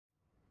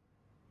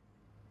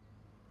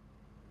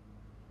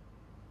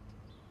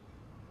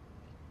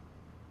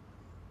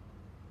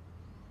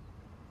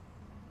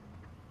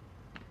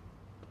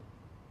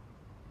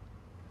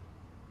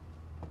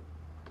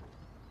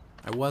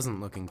I wasn't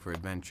looking for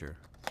adventure.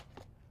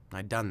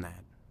 I'd done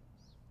that.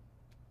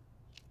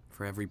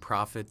 For every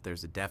profit,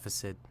 there's a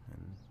deficit,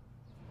 and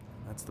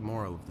that's the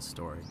moral of the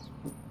story.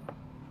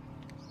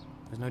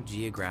 There's no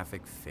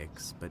geographic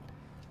fix, but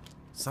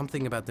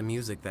something about the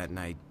music that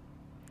night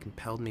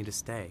compelled me to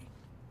stay.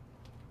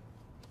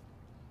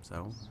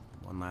 So,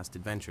 one last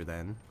adventure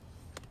then.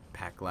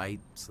 Pack light,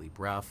 sleep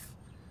rough.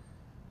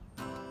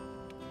 A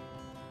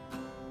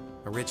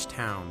rich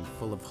town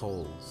full of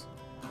holes.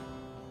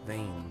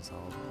 Veins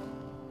all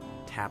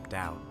tapped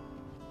out,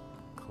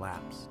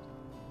 collapsed.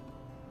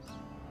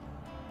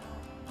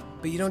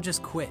 But you don't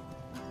just quit.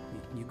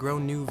 You grow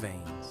new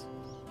veins,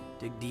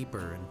 dig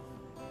deeper, and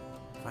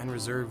find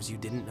reserves you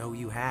didn't know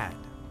you had.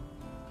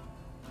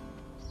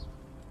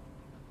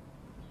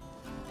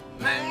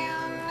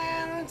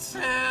 Man in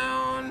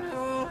town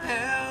who'll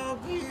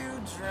help you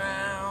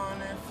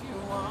drown if you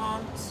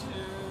want to.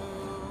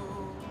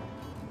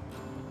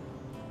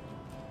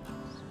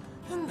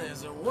 And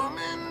there's a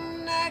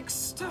woman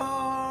next door,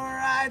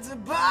 hides a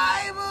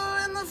Bible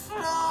in the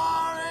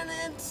floor, and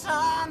it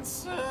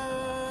taunts her.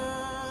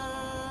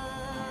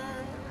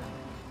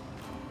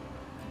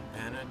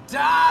 And her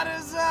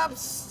daughter's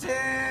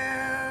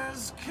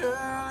upstairs, curling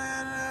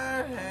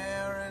her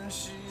hair, and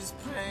she's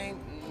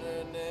painting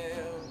her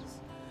nails,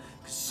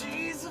 'cause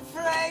she's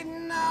afraid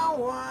no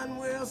one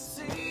will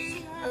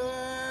see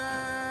her.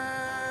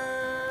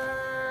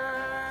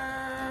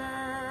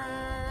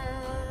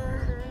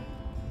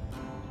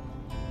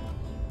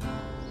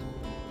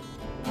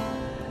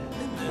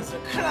 And there's a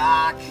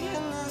clock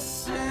in the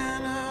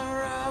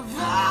center of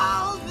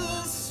all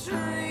the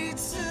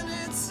streets, and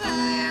its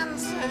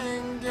hands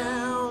hang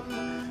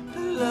down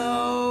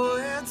below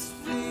its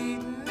feet,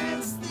 and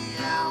it's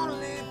the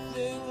only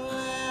thing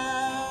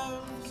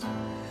left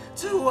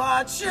to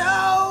watch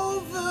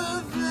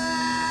over them.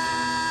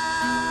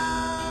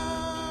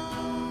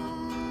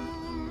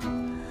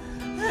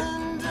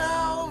 And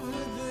over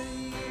the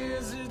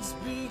years it's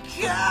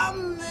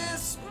become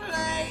this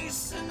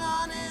place, and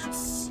on its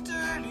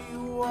sturdy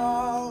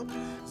wall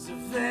is a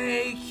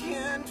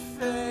vacant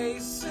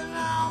face, and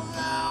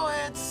although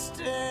it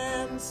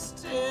stands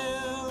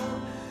still,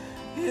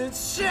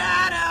 its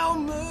shadow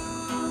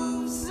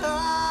moves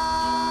on.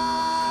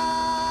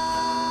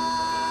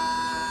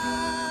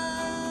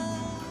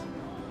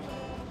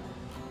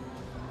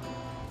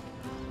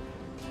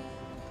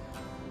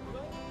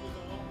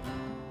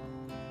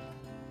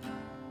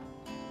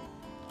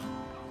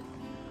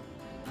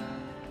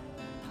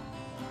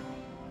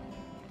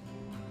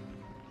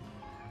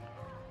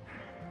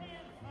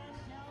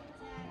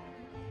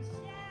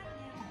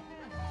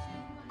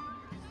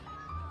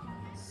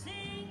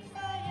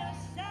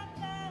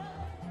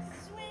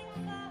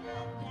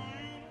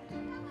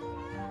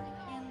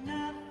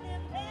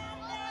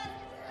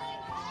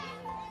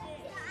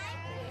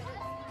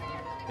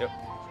 Yep.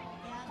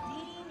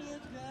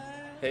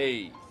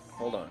 Hey,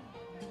 hold on.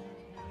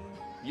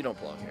 You don't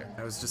belong here.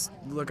 I was just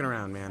looking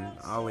around, man.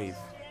 I'll leave.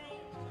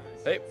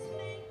 Hey,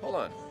 hold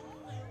on.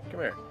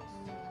 Come here.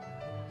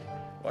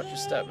 Watch your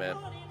step, man.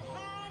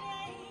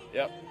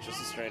 Yep,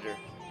 just a stranger.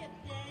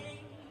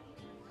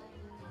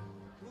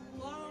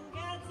 What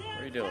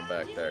are you doing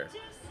back there?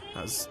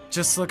 I was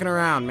just looking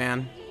around,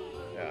 man.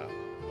 Yeah.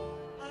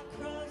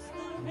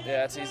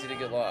 Yeah, it's easy to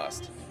get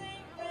lost.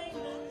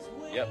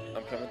 Yep,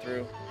 I'm coming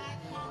through.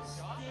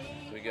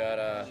 We got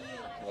a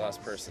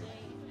lost person.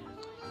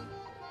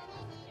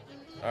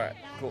 Alright,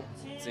 cool.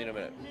 See you in a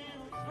minute.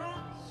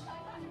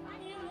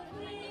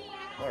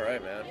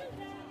 Alright, man.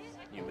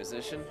 You a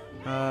musician?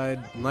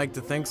 I'd like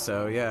to think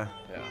so, yeah.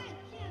 Yeah.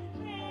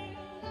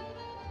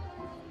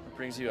 What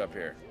brings you up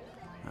here?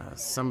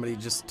 Somebody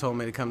just told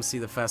me to come see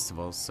the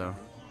festival, so...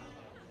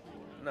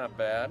 Not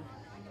bad.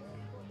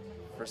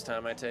 First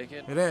time I take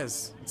it? It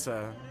is. It's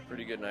a...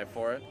 Pretty good night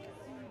for it.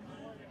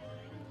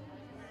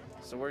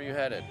 So where are you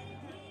headed?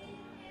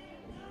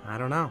 I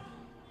don't know.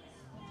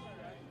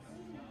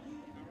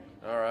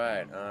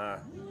 Alright,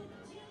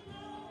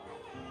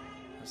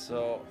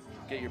 so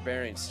get your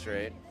bearings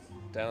straight.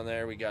 Down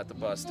there we got the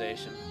bus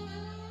station.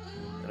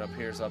 And up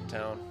here's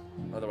Uptown,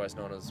 otherwise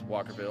known as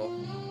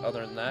Walkerville.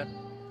 Other than that,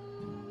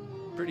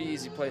 pretty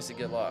easy place to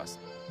get lost.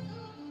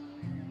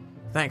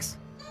 Thanks.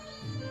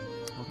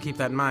 I'll keep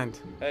that in mind.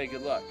 Hey,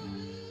 good luck.